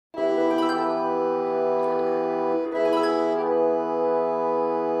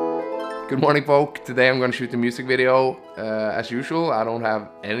Good morning, folk. Today I'm going to shoot a music video. As usual, I don't have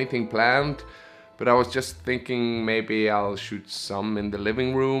anything planned, but I was just thinking maybe I'll shoot some in the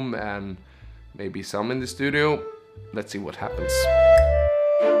living room and maybe some in the studio. Let's see what happens.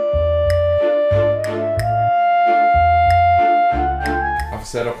 I've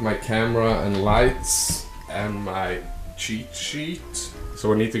set up my camera and lights and my cheat sheet.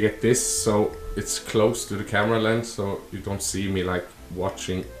 So I need to get this so it's close to the camera lens so you don't see me like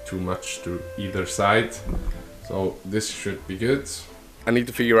watching too much to either side. So this should be good. I need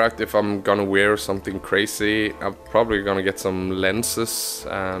to figure out if I'm gonna wear something crazy. I'm probably gonna get some lenses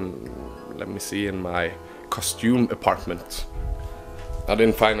and let me see in my costume apartment. I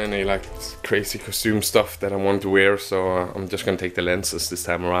didn't find any like crazy costume stuff that I wanted to wear, so I'm just gonna take the lenses this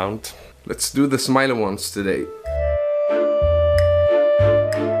time around. Let's do the smiley ones today.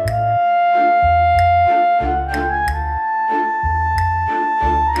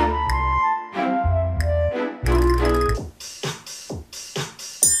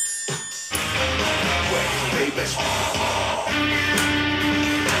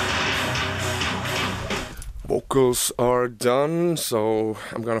 Vocals are done, so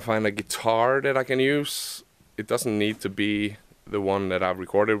I'm gonna find a guitar that I can use. It doesn't need to be the one that I've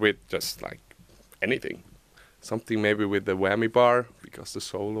recorded with, just like anything. Something maybe with the whammy bar, because the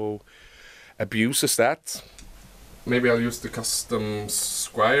solo abuses that. Maybe I'll use the custom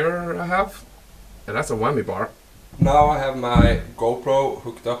Squire I have, and that's a whammy bar. Now I have my GoPro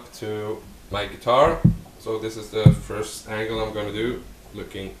hooked up to my guitar, so this is the first angle I'm gonna do,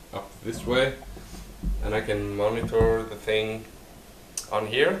 looking up this way. And I can monitor the thing on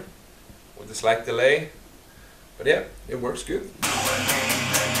here with a slight delay. But yeah, it works good.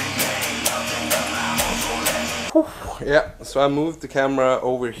 Yeah, so I moved the camera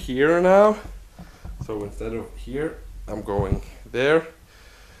over here now. So instead of here, I'm going there.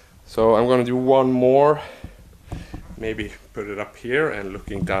 So I'm gonna do one more. Maybe put it up here and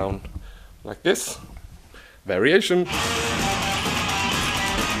looking down like this. Variation.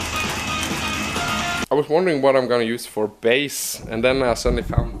 I was wondering what I'm gonna use for bass, and then I suddenly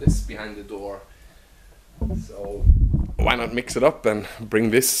found this behind the door. So why not mix it up and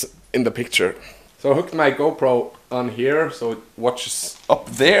bring this in the picture? So I hooked my GoPro on here so it watches up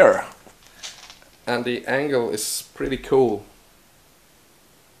there. And the angle is pretty cool.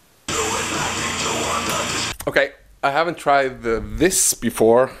 Okay, I haven't tried this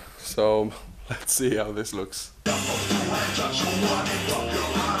before, so let's see how this looks.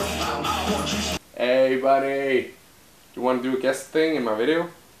 Hey buddy, you want to do a guest thing in my video?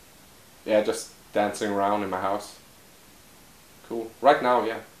 Yeah, just dancing around in my house. Cool. Right now,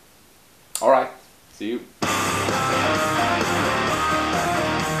 yeah. Alright, see you.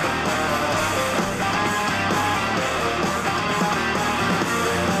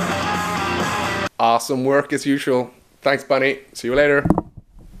 Awesome work as usual. Thanks, Bunny. See you later.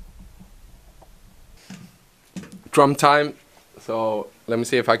 Drum time. So let me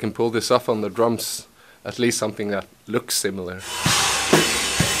see if I can pull this off on the drums, at least something that looks similar.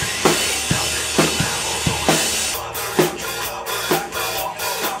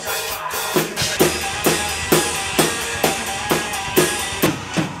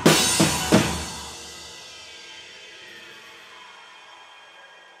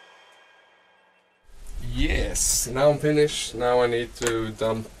 Yes, now I'm finished. Now I need to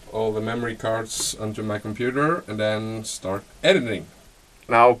dump all the memory cards onto my computer and then start editing.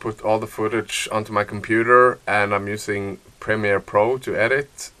 Now I'll put all the footage onto my computer and I'm using Premiere Pro to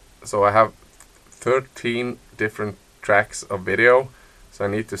edit. So I have 13 different tracks of video, so I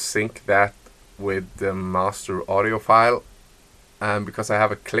need to sync that with the master audio file. And because I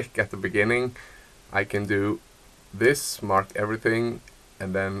have a click at the beginning, I can do this, mark everything,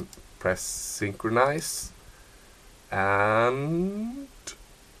 and then press synchronize. And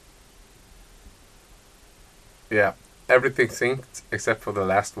yeah, everything synced except for the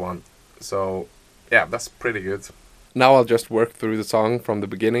last one. So yeah, that's pretty good. Now I'll just work through the song from the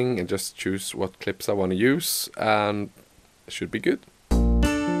beginning and just choose what clips I want to use, and it should be good.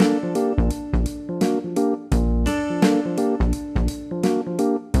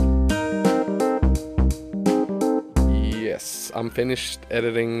 Yes, I'm finished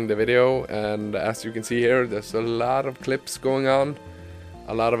editing the video, and as you can see here, there's a lot of clips going on,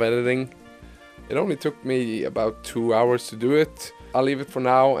 a lot of editing. It only took me about 2 hours to do it. I'll leave it for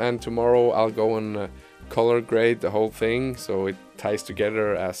now, and tomorrow I'll go and color grade the whole thing so it ties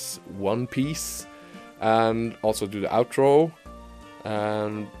together as one piece, and also do the outro,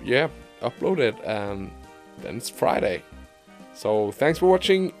 and yeah, upload it, and then it's Friday. So thanks for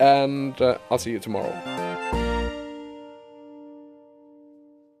watching, and I'll see you tomorrow.